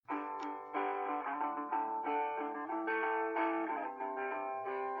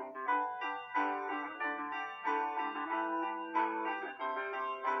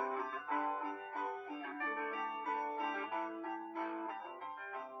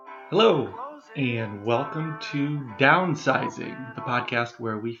Hello, and welcome to Downsizing, the podcast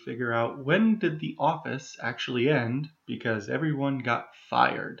where we figure out when did The Office actually end because everyone got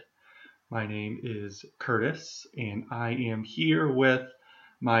fired. My name is Curtis, and I am here with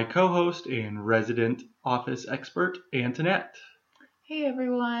my co-host and resident Office expert, Antoinette. Hey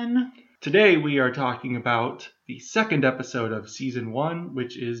everyone. Today we are talking about the second episode of Season 1,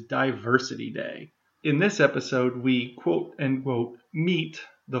 which is Diversity Day. In this episode, we quote-unquote meet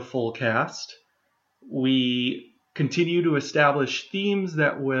the full cast. We continue to establish themes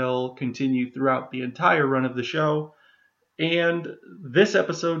that will continue throughout the entire run of the show. And this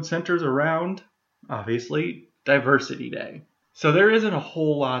episode centers around, obviously, Diversity Day. So there isn't a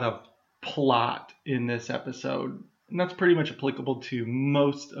whole lot of plot in this episode, and that's pretty much applicable to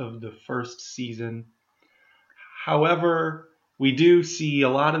most of the first season. However, we do see a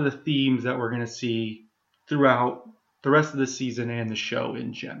lot of the themes that we're going to see throughout the rest of the season and the show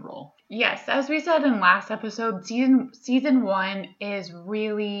in general. Yes, as we said in last episode, season 1 is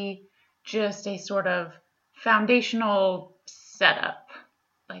really just a sort of foundational setup.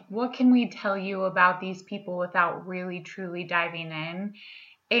 Like, what can we tell you about these people without really truly diving in?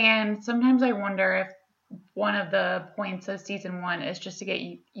 And sometimes I wonder if one of the points of season 1 is just to get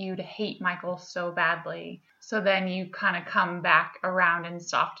you to hate Michael so badly. So then you kind of come back around and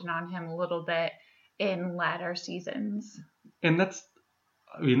soften on him a little bit in latter seasons. And that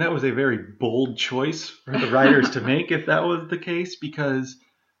was a very bold choice for the writers to make if that was the case, because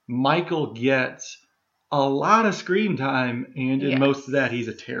Michael gets a lot of screen time, and in most of that, he's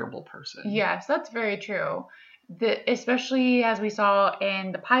a terrible person. Yes, that's very true. Especially as we saw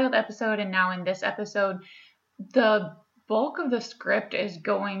in the pilot episode and now in this episode, the bulk of the script is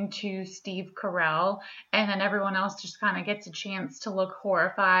going to Steve Carell, and then everyone else just kind of gets a chance to look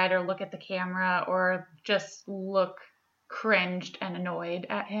horrified or look at the camera or just look cringed and annoyed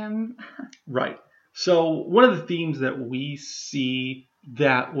at him. Right. So one of the themes that we see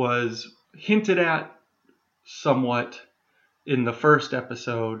that was hinted at somewhat in the first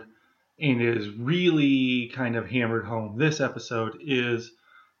episode and is really kind of hammered home this episode is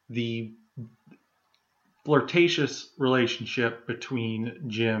the flirtatious relationship between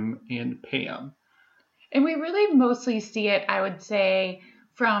Jim and Pam. And we really mostly see it, I would say,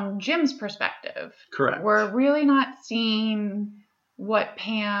 from Jim's perspective. Correct. We're really not seeing what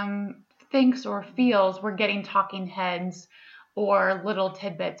Pam thinks or feels. We're getting talking heads or little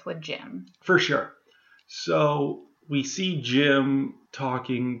tidbits with Jim. For sure. So we see Jim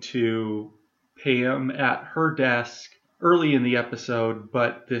talking to Pam at her desk early in the episode,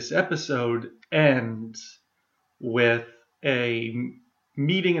 but this episode ends with a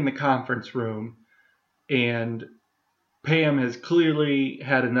meeting in the conference room, and Pam has clearly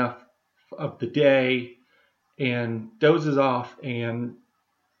had enough of the day and dozes off and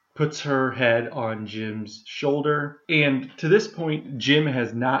puts her head on Jim's shoulder. And to this point, Jim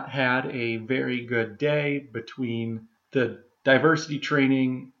has not had a very good day between the diversity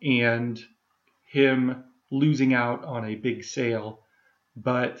training and him losing out on a big sale.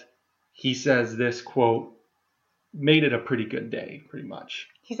 But he says this quote made it a pretty good day, pretty much.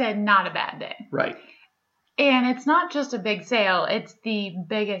 He said not a bad day. Right. And it's not just a big sale, it's the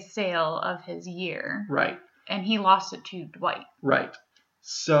biggest sale of his year. Right. And he lost it to Dwight. Right.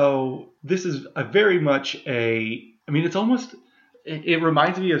 So this is a very much it's almost, it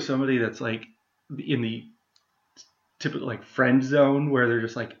reminds me of somebody that's like in the typical like friend zone where they're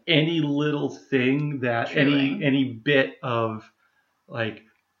just like any little thing that any bit of like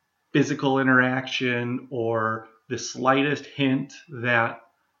physical interaction or the slightest hint that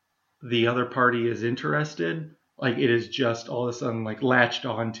the other party is interested, like it is just all of a sudden like latched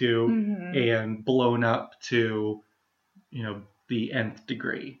onto and blown up to, the nth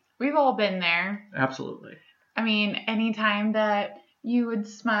degree. We've all been there. Absolutely. I mean, anytime that you would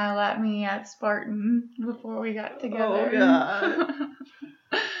smile at me at Spartan before we got together. Oh, God.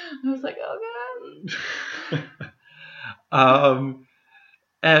 I was like, oh, God.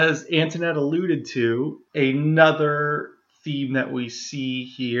 As Antoinette alluded to, another theme that we see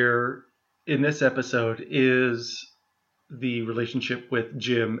here in this episode is the relationship with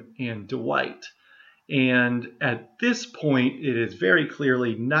Jim and Dwight. And at this point, it is very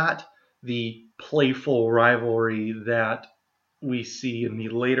clearly not the playful rivalry that we see in the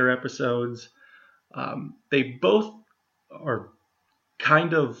later episodes. They both are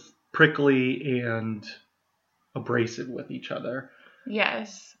kind of prickly and abrasive with each other.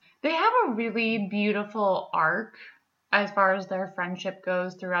 Yes. They have a really beautiful arc as far as their friendship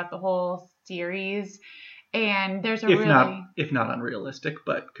goes throughout the whole series. And there's if not unrealistic,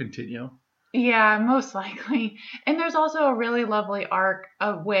 but continue. Yeah, most likely. And there's also a really lovely arc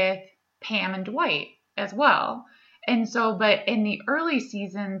with Pam and Dwight as well. And so, but in the early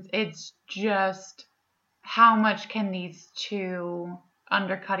seasons, it's just how much can these two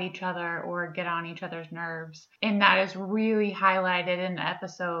undercut each other or get on each other's nerves. And that is really highlighted in the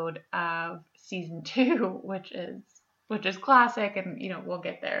episode of season 2, which is classic, and we'll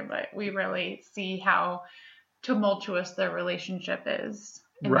get there, but we really see how tumultuous their relationship is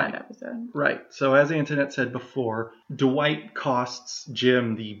in that episode. Right. So as Antoinette said before, Dwight costs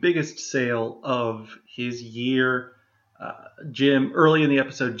Jim the biggest sale of his year. Early in the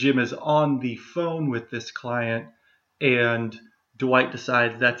episode, Jim is on the phone with this client, and Dwight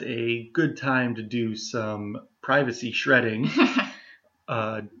decides that's a good time to do some privacy shredding.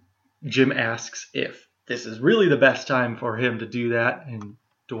 Jim asks if this is really the best time for him to do that, and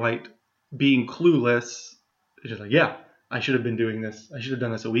Dwight, being clueless, is just like, yeah, I should have been doing this. I should have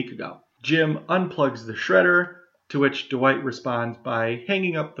done this a week ago. Jim unplugs the shredder, to which Dwight responds by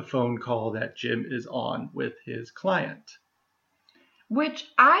hanging up the phone call that Jim is on with his client. Which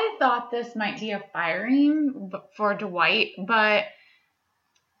I thought this might be a firing for Dwight, but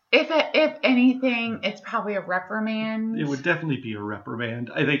if anything, it's probably a reprimand. It would definitely be a reprimand.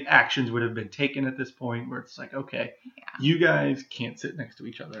 I think actions would have been taken at this point where it's like, okay, you guys can't sit next to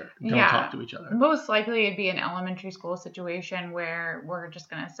each other. Don't talk to each other. Most likely it'd be an elementary school situation where we're just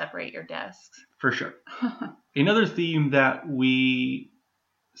going to separate your desks. For sure. Another theme that we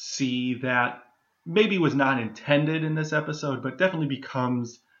see that maybe was not intended in this episode, but definitely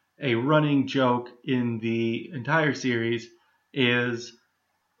becomes a running joke in the entire series is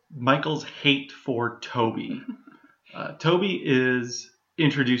Michael's hate for Toby. Toby is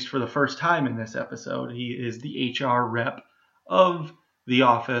introduced for the first time in this episode. He is the HR rep of the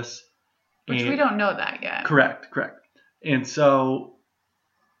office. Which we don't know that yet. Correct. And so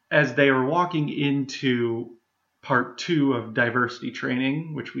as they are walking into part 2 of diversity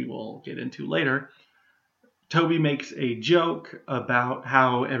training, which we will get into later, Toby makes a joke about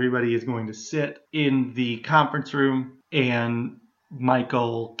how everybody is going to sit in the conference room, and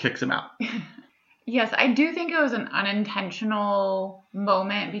Michael kicks him out. Yes, I do think it was an unintentional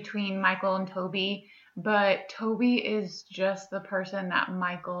moment between Michael and Toby, but Toby is just the person that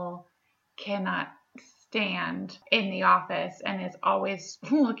Michael cannot stand in the office and is always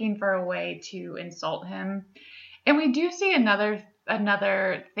looking for a way to insult him. And we do see another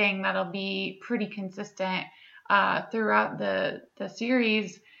thing that'll be pretty consistent throughout the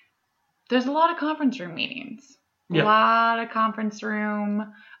series. There's a lot of conference room meetings. Yep. A lot of conference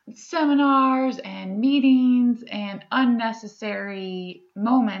room seminars and meetings, and unnecessary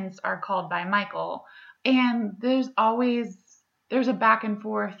moments are called by Michael. And there's a back and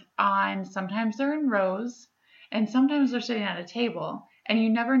forth on, sometimes they're in rows and sometimes they're sitting at a table, and you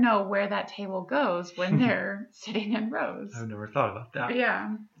never know where that table goes when they're sitting in rows. I've never thought about that.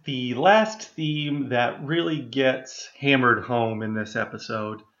 Yeah. The last theme that really gets hammered home in this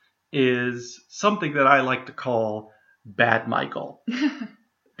episode is something that I like to call Bad Michael.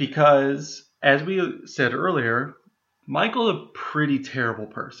 Because, as we said earlier, Michael is a pretty terrible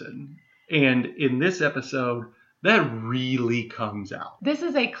person. And in this episode, that really comes out. This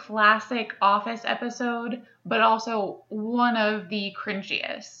is a classic Office episode, but also one of the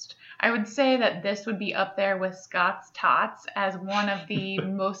cringiest. I would say that this would be up there with Scott's Tots as one of the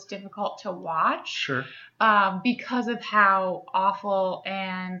most difficult to watch. Sure. Because of how awful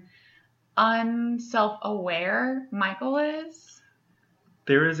and unself-aware Michael is.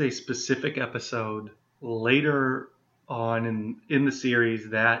 There is a specific episode later on in the series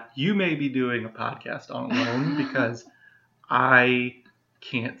that you may be doing a podcast on alone because I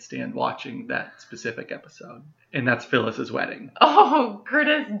can't stand watching that specific episode. And that's Phyllis's wedding. Oh,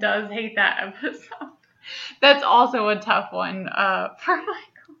 Curtis does hate that episode. That's also a tough one for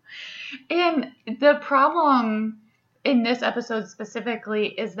Michael. And the problem in this episode specifically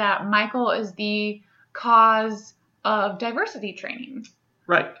is that Michael is the cause of diversity training.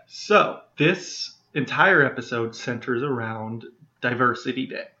 Right. So this entire episode centers around Diversity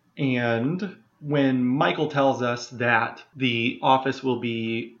Day. And when Michael tells us that the office will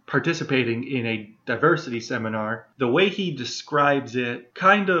be participating in a diversity seminar, the way he describes it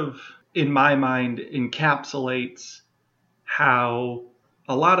kind of, in my mind, encapsulates how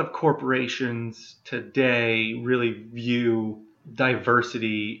a lot of corporations today really view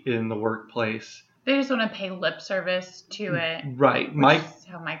diversity in the workplace. They just want to pay lip service to it. Right. That's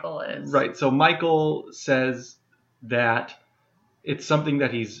how Michael is. Right. So Michael says that it's something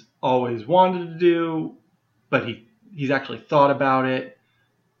that he's always wanted to do, but he's actually thought about it,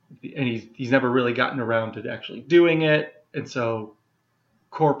 and he's never really gotten around to actually doing it. And so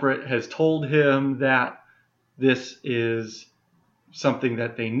corporate has told him that this is something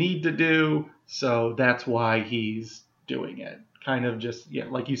that they need to do, so that's why he's doing it. Kind of just, yeah,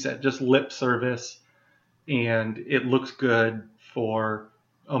 like you said, just lip service, and it looks good for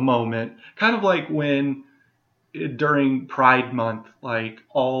a moment. Kind of like when during Pride Month, like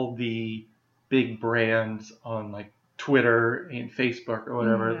all the big brands on like Twitter and Facebook or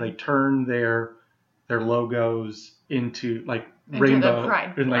whatever, they turn their logos into like rainbow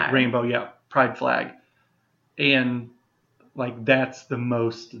pride flag, and like that's the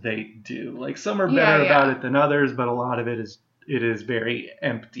most they do. Like some are better about it than others, but a lot of it is very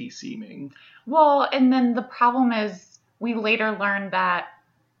empty seeming. Well, and then the problem is we later learned that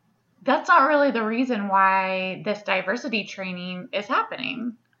that's not really the reason why this diversity training is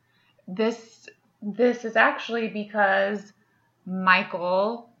happening. This is actually because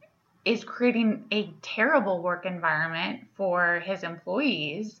Michael is creating a terrible work environment for his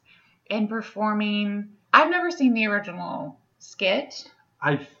employees and performing. I've never seen the original skit.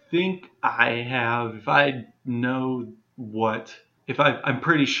 I think I have. I'm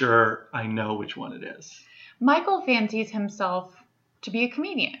pretty sure I know which one it is. Michael fancies himself to be a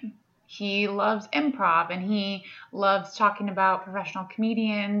comedian. He loves improv and he loves talking about professional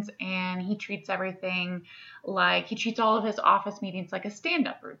comedians, and he treats everything like he treats all of his office meetings like a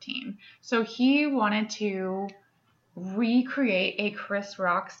stand-up routine. So he wanted to recreate a Chris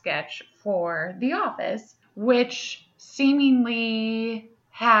Rock sketch for The Office, which seemingly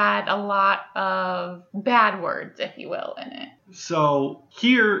had a lot of bad words, if you will, in it. So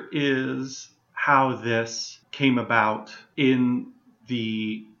here is how this came about in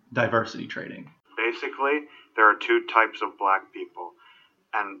the diversity training. Basically, there are two types of black people,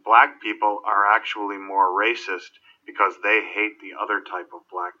 and black people are actually more racist because they hate the other type of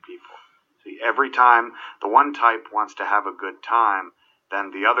black people. See, every time the one type wants to have a good time,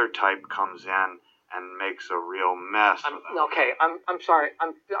 then the other type comes in and makes a real mess. Okay, I'm sorry.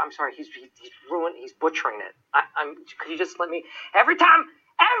 I'm sorry. He's ruined. He's butchering it. Could you just let me? Every time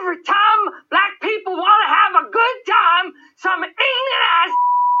black people want to have a good time, some ignorant ass.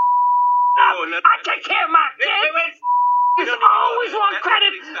 I take care of my kids. Wait. Always want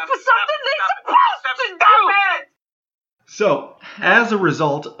credit for something they're supposed to do. So, as a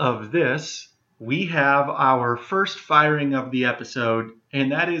result of this, we have our first firing of the episode,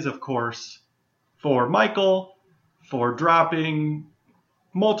 and that is, of course, for Michael for dropping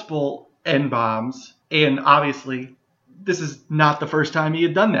multiple N-bombs. And obviously, this is not the first time he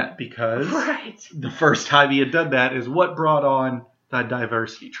had done that, because the first time he had done that is what brought on the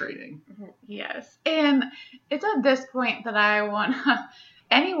diversity training. Yes. And it's at this point that I want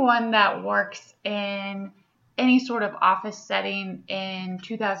anyone that works in any sort of office setting in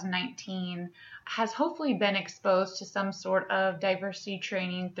 2019 has hopefully been exposed to some sort of diversity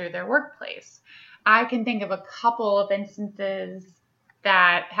training through their workplace. I can think of a couple of instances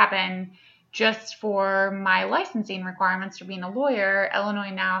that happen just for my licensing requirements for being a lawyer.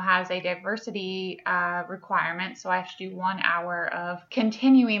 Illinois now has a diversity requirement, so I have to do 1 hour of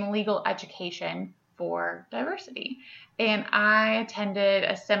continuing legal education for diversity. And I attended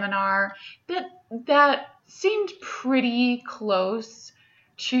a seminar that seemed pretty close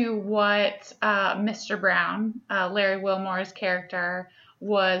to what Mr. Brown, Larry Wilmore's character,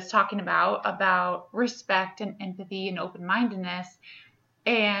 was talking about respect and empathy and open-mindedness.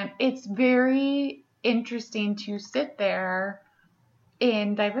 And it's very interesting to sit there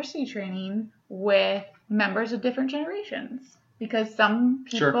in diversity training with members of different generations, because some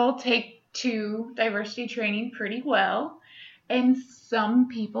people take to diversity training pretty well, and some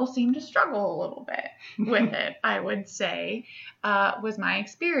people seem to struggle a little bit with it, I would say, was my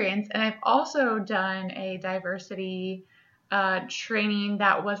experience. And I've also done a diversity training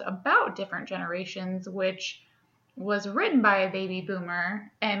that was about different generations, which was written by a baby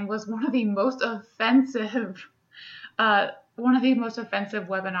boomer and was one of the most offensive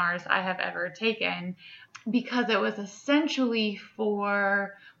webinars I have ever taken, because it was essentially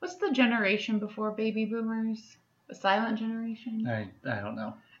for, what's the generation before baby boomers? The silent generation? I don't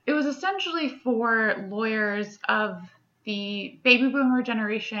know. It was essentially for lawyers of the baby boomer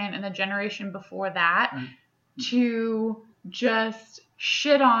generation and the generation before that to just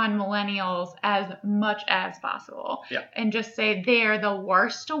shit on millennials as much as possible. Yeah. And just say they're the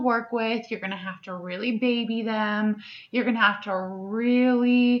worst to work with. You're going to have to really baby them. You're going to have to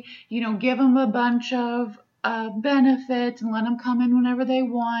really, give them a bunch of benefits and let them come in whenever they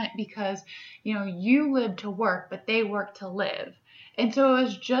want, because, you live to work, but they work to live. And so it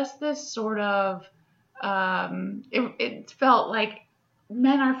was just this sort of, it felt like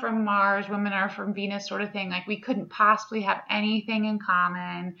men are from Mars, women are from Venus sort of thing. Like, we couldn't possibly have anything in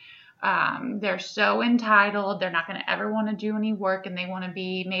common. They're so entitled. They're not going to ever want to do any work, and they want to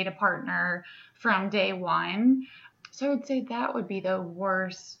be made a partner from day one. So I would say that would be the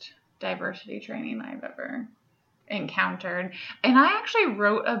worst diversity training I've ever encountered. And I actually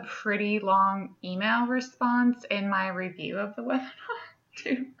wrote a pretty long email response in my review of the webinar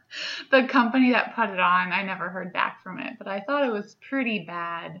to the company that put it on. I never heard back from it, but I thought it was pretty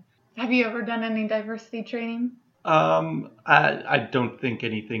bad. Have you ever done any diversity training? I don't think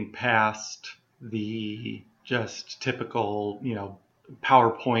anything past the just typical,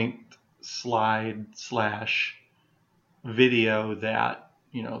 PowerPoint slide / video that,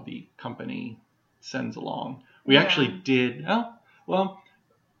 the company sends along. We actually did. Oh, well,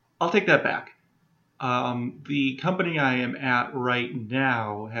 I'll take that back. The company I am at right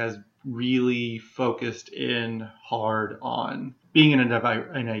now has really focused in hard on being in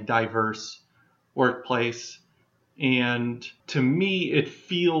a diverse workplace. And to me, it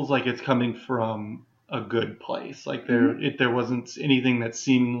feels like it's coming from a good place. Like there wasn't anything that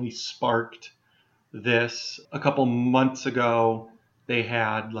seemingly sparked this. A couple months ago, they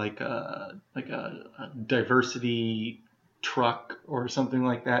had like a diversity truck or something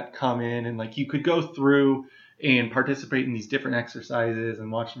like that come in, and like you could go through and participate in these different exercises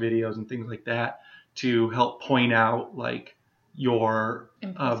and watch videos and things like that to help point out like your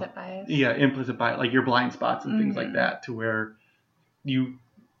implicit bias. Yeah, implicit bias, like your blind spots and things like that, to where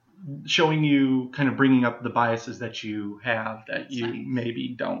showing you kind of bringing up the biases that you have that you maybe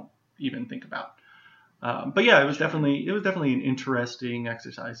don't even think about. But yeah, it was definitely an interesting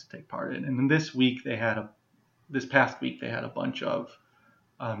exercise to take part in. And then this past week they had a bunch of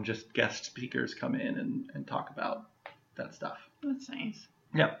just guest speakers come in and talk about that stuff. That's nice.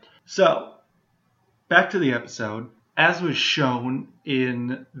 Yeah. So back to the episode. As was shown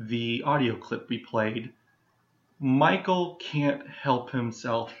in the audio clip we played, Michael can't help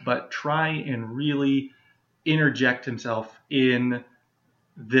himself but try and really interject himself in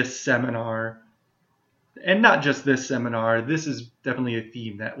this seminar. And not just this seminar. This is definitely a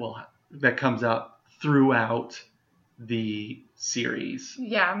theme that comes up throughout the series.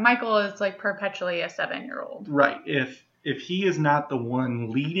 Yeah, Michael is like perpetually a 7-year-old. Right. If he is not the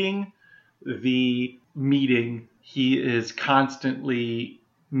one leading the meeting, he is constantly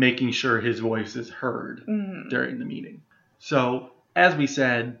making sure his voice is heard during the meeting. So, as we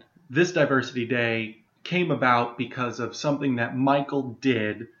said, this Diversity Day came about because of something that Michael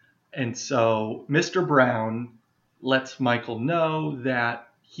did. And so Mr. Brown lets Michael know that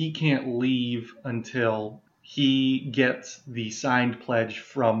he can't leave until he gets the signed pledge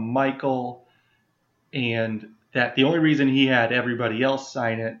from Michael, and that the only reason he had everybody else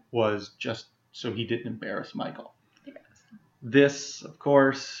sign it was just so he didn't embarrass Michael. Yes. This, of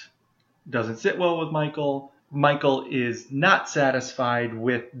course, doesn't sit well with Michael. Michael is not satisfied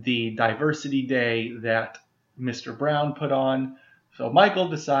with the Diversity Day that Mr. Brown put on. So Michael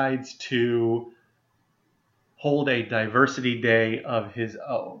decides to hold a Diversity Day of his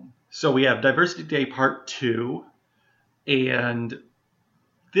own. So we have Diversity Day Part 2, and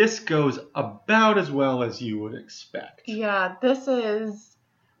this goes about as well as you would expect. Yeah,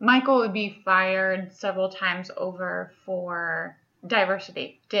 Michael would be fired several times over for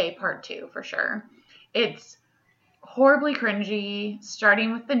Diversity Day Part 2, for sure. It's horribly cringy,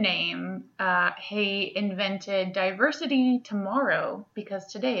 starting with the name. He invented Diversity Tomorrow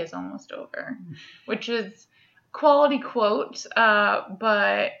because today is almost over, which is quality quote,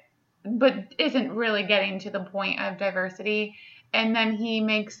 but isn't really getting to the point of diversity. And then he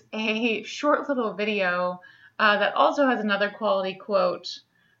makes a short little video that also has another quality quote.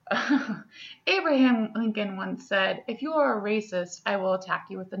 Abraham Lincoln once said, "If you are a racist, I will attack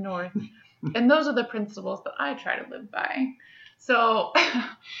you with the North." And those are the principles that I try to live by. So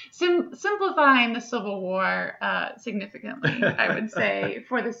simplifying the Civil War significantly, I would say,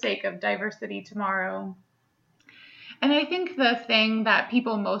 for the sake of Diversity Tomorrow. And I think the thing that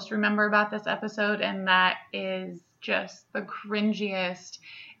people most remember about this episode, and that is just the cringiest,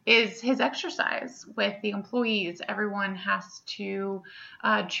 is his exercise with the employees. Everyone has to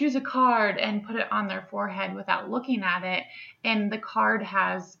choose a card and put it on their forehead without looking at it. And the card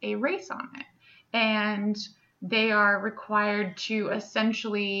has a race on it. And they are required to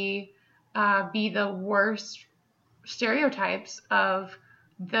essentially be the worst stereotypes of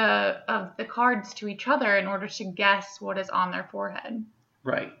the cards to each other in order to guess what is on their forehead.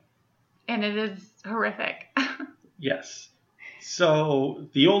 Right. And it is horrific. Yes. So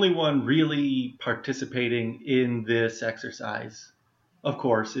the only one really participating in this exercise, of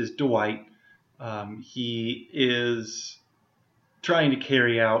course, is Dwight. He is trying to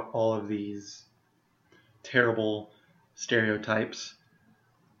carry out all of these terrible stereotypes.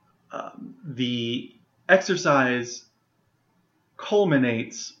 The exercise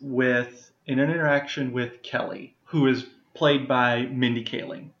culminates with an interaction with Kelly, who is played by Mindy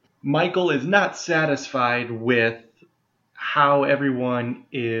Kaling. Michael is not satisfied with how everyone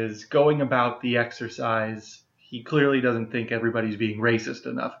is going about the exercise. He clearly doesn't think everybody's being racist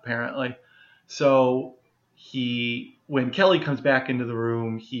enough, apparently. So when Kelly comes back into the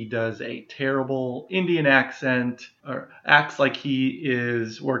room, he does a terrible Indian accent, or acts like he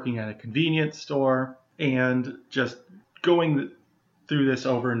is working at a convenience store, and just going through this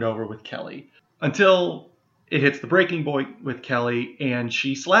over and over with Kelly until it hits the breaking point with Kelly and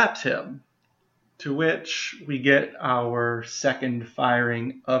she slaps him, to which we get our second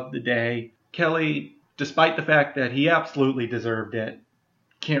firing of the day. Kelly, despite the fact that he absolutely deserved it,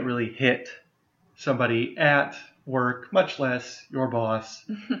 can't really hit somebody at work, much less your boss.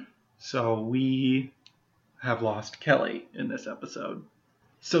 So we have lost Kelly in this episode.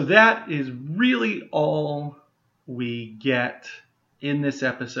 So that is really all we get in this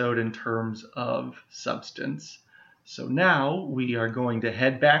episode in terms of substance. So now we are going to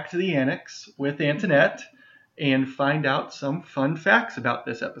head back to the annex with Antoinette and find out some fun facts about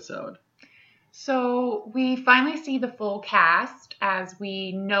this episode. So we finally see the full cast as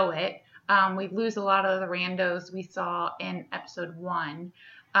we know it. We lose a lot of the randos we saw in episode 1.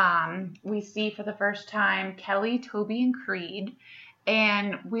 We see for the first time Kelly, Toby, and Creed.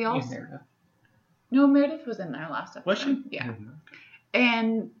 And we also... Meredith. No, Meredith was in there last episode. Was she? Yeah. Mm-hmm.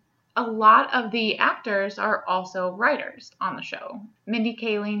 And a lot of the actors are also writers on the show. Mindy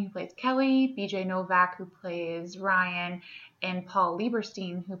Kaling, who plays Kelly, BJ Novak, who plays Ryan, and Paul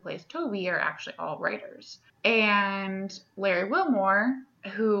Lieberstein, who plays Toby, are actually all writers. And Larry Wilmore,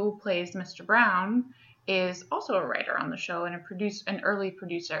 who plays Mr. Brown, is also a writer on the show and an early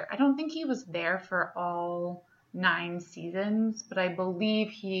producer. I don't think he was there for all 9 seasons, but I believe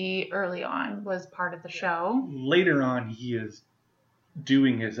he early on was part of the show. Later on, he is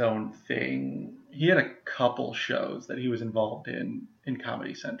doing his own thing. He had a couple shows that he was involved in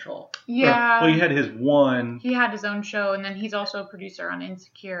Comedy Central. Yeah. Well, he had his one. He had his own show, and then he's also a producer on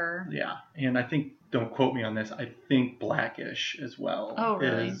Insecure. Yeah, and I think, don't quote me on this, I think Blackish as well. Oh,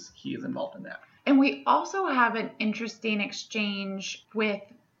 really? He is involved in that. And we also have an interesting exchange with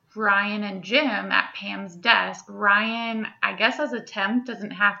Ryan and Jim at Pam's desk. Ryan, I guess as a temp,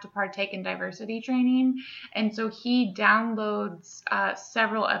 doesn't have to partake in diversity training. And so he downloads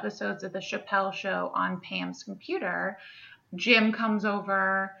several episodes of The Chappelle Show on Pam's computer. Jim comes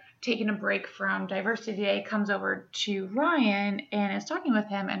over, taking a break from Diversity Day, comes over to Ryan and is talking with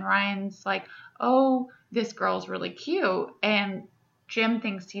him. And Ryan's like, oh, this girl's really cute. And Jim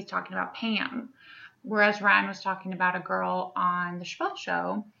thinks he's talking about Pam. Whereas Ryan was talking about a girl on The Chappelle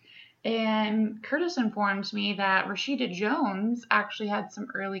Show. And Curtis informs me that Rashida Jones actually had some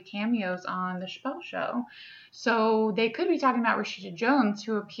early cameos on The Chappelle Show. So they could be talking about Rashida Jones,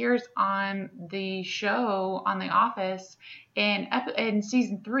 who appears on the show on The Office in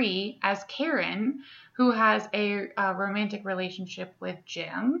season 3 as Karen, who has a romantic relationship with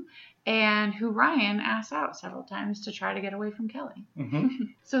Jim, and who Ryan asks out several times to try to get away from Kelly. Mm-hmm.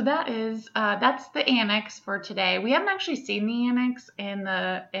 So that's the annex for today. We haven't actually seen the annex in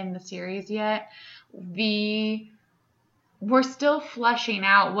the series yet. We're still fleshing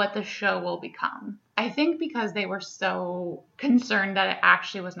out what the show will become. I think because they were so concerned that it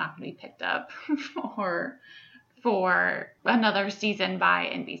actually was not going to be picked up for another season by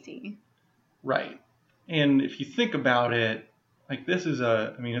NBC. Right. And if you think about it, like this is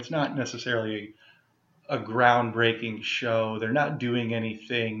it's not necessarily a groundbreaking show. They're not doing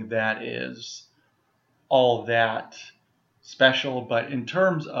anything that is all that special, but in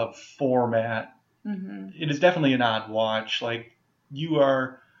terms of format, it is definitely an odd watch. Like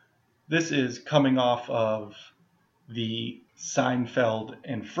this is coming off of the Seinfeld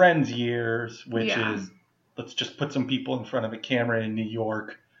and Friends years, which is, let's just put some people in front of a camera in New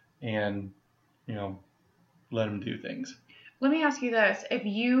York and, let them do things. Let me ask you this. If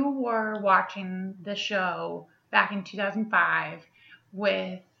you were watching the show back in 2005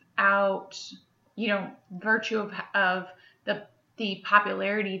 without, virtue of the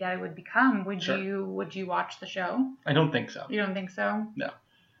popularity that it would become, would you watch the show? I don't think so. You don't think so? No.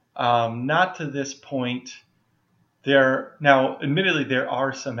 Not to this point. Now, admittedly, there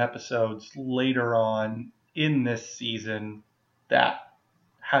are some episodes later on in this season that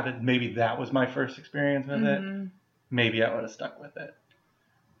maybe that was my first experience with it. Maybe I would have stuck with it.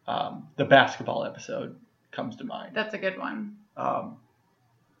 The basketball episode comes to mind. That's a good one.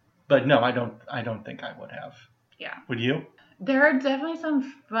 But no, I don't think I would have. Yeah. Would you? There are definitely some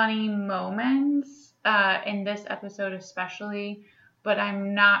funny moments in this episode especially, but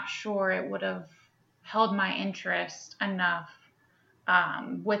I'm not sure it would have held my interest enough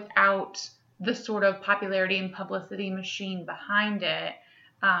without the sort of popularity and publicity machine behind it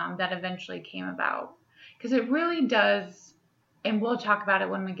that eventually came about. Because it really does, and we'll talk about it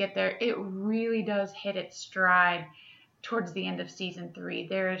when we get there, it really does hit its stride towards the end of season 3.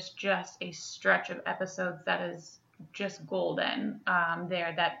 There is just a stretch of episodes that is just golden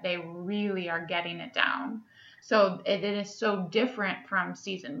there, that they really are getting it down. So it is so different from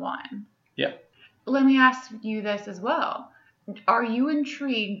season 1. Yeah. Let me ask you this as well. Are you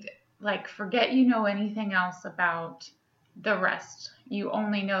intrigued, like, forget you know anything else about the rest? You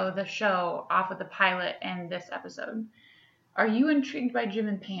only know the show off of the pilot and this episode. Are you intrigued by Jim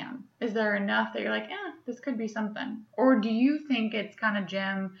and Pam? Is there enough that you're like, this could be something? Or do you think it's kind of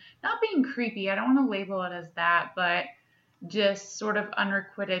Jim not being creepy? I don't want to label it as that, but just sort of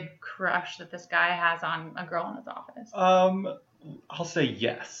unrequited crush that this guy has on a girl in his office? I'll say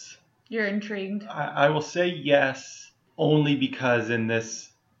yes. You're intrigued? I will say yes, only because in this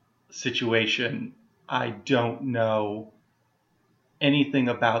situation, I don't know anything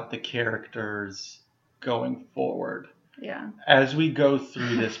about the characters going forward. Yeah. As we go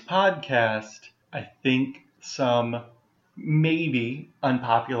through this podcast, I think some maybe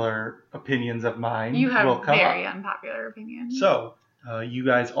unpopular opinions of mine You have will come very up. unpopular opinions. So, you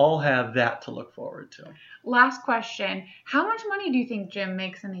guys all have that to look forward to. Last question. How much money do you think Jim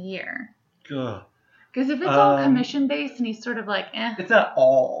makes in a year? Ugh. Because if it's all commission-based and he's sort of like, It's not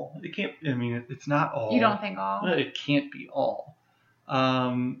all. It can't, I mean, it's not all. You don't think all? It can't be all.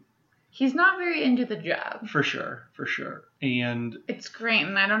 He's not very into the job. For sure. And It's great,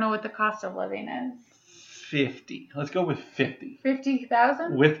 and I don't know what the cost of living is. 50. Let's go with 50.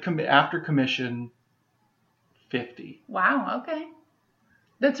 50,000? With after commission, 50. Wow, okay.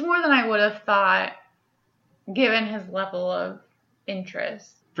 That's more than I would have thought, given his level of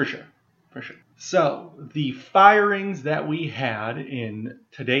interest. For sure. So, the firings that we had in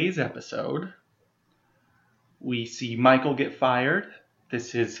today's episode, we see Michael get fired.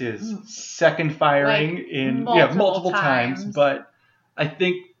 This is his second firing in multiple times. But I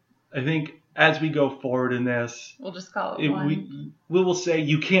think as we go forward in this, we'll just call it one. We will say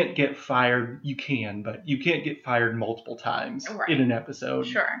you can't get fired. You can, but you can't get fired multiple times in an episode.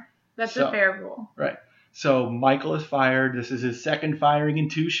 Sure, that's a fair rule. Right. So Michael is fired. This is his second firing in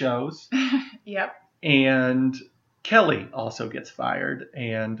 2 shows. Yep. And Kelly also gets fired,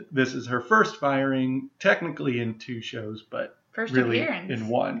 and this is her first firing, technically in 2 shows, but first really appearance. in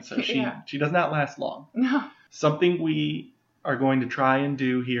 1. So she does not last long. No. Something we are going to try and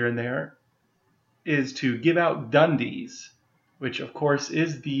do here and there is to give out Dundies, which of course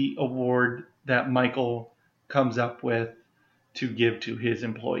is the award that Michael comes up with to give to his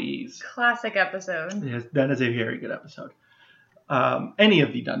employees. Classic episode. Yes, that is a very good episode. Any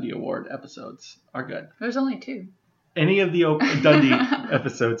of the Dundie Award episodes are good. There's only 2. Any of the Dundie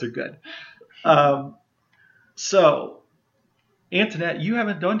episodes are good. So, Antoinette, you have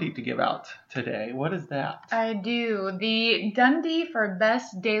a Dundie to give out today. What is that? I do. The Dundie for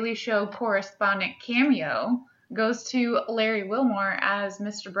Best Daily Show Correspondent Cameo goes to Larry Wilmore as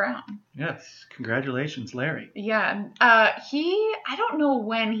Mr. Brown. Yes. Congratulations, Larry. Yeah. I don't know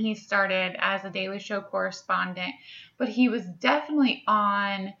when he started as a Daily Show correspondent, but he was definitely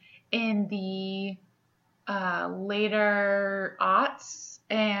on in the later aughts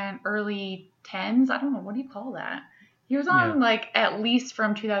and early 10s. I don't know. What do you call that? He was on at least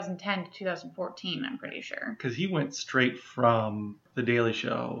from 2010 to 2014, I'm pretty sure. Because he went straight from The Daily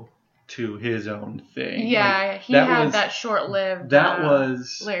Show to his own thing. Yeah, he had that short-lived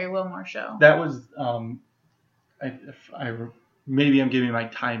Larry Wilmore show. That was, maybe I'm giving my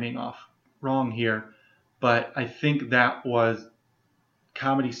timing wrong here, but I think that was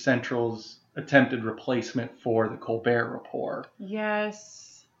Comedy Central's attempted replacement for the Colbert Report.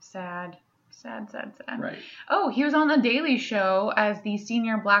 Yes, sad. Right. Oh, he was on The Daily Show as the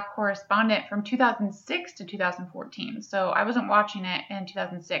senior black correspondent from 2006 to 2014. So I wasn't watching it in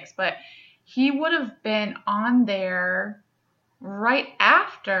 2006, but he would have been on there right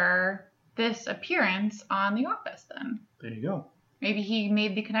after this appearance on The Office then. There you go. Maybe he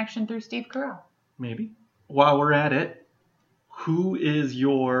made the connection through Steve Carell. Maybe. While we're at it, who is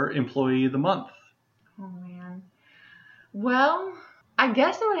your employee of the month? Oh, man. Well, I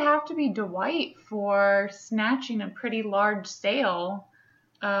guess it would have to be Dwight for snatching a pretty large sale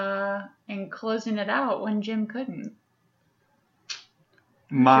and closing it out when Jim couldn't.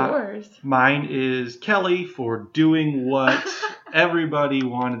 Mine is Kelly for doing what everybody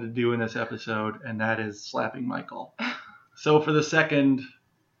wanted to do in this episode, and that is slapping Michael. So for the second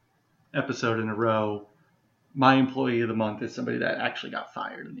episode in a row, my employee of the month is somebody that actually got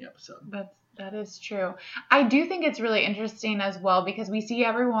fired in the episode. That is true. I do think it's really interesting as well because we see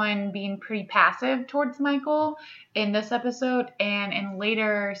everyone being pretty passive towards Michael in this episode, and in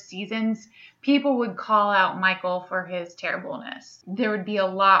later seasons, people would call out Michael for his terribleness. There would be a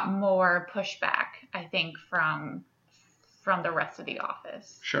lot more pushback, I think, from the rest of the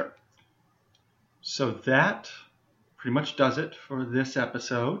office. Sure. So that pretty much does it for this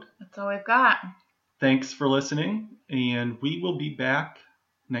episode. That's all we've got. Thanks for listening, and we will be back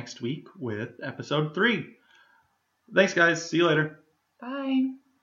next week with episode 3. Thanks, guys. See you later. Bye.